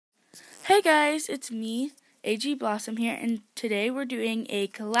Hey guys, it's me, AG Blossom here, and today we're doing a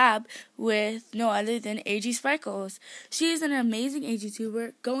collab with no other than AG Sparkles. She is an amazing AG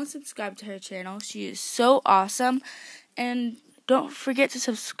tuber. Go and subscribe to her channel. She is so awesome, and don't forget to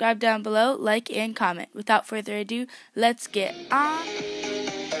subscribe down below, like, and comment. Without further ado, let's get on.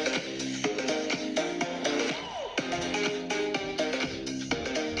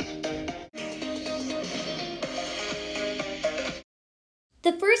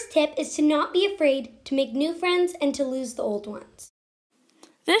 The first tip is to not be afraid to make new friends and to lose the old ones.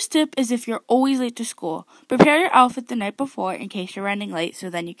 This tip is if you're always late to school. Prepare your outfit the night before in case you're running late, so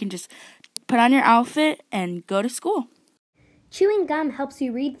then you can just put on your outfit and go to school. Chewing gum helps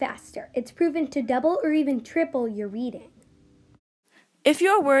you read faster. It's proven to double or even triple your reading. If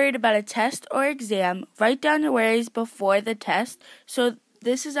you're worried about a test or exam, write down your worries before the test, so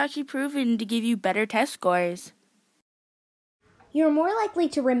this is actually proven to give you better test scores. You're more likely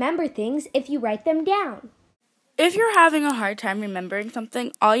to remember things if you write them down. If you're having a hard time remembering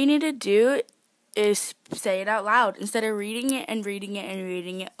something, all you need to do is say it out loud instead of reading it and reading it and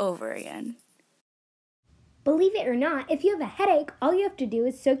reading it over again. Believe it or not, if you have a headache, all you have to do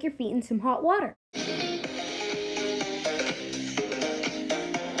is soak your feet in some hot water.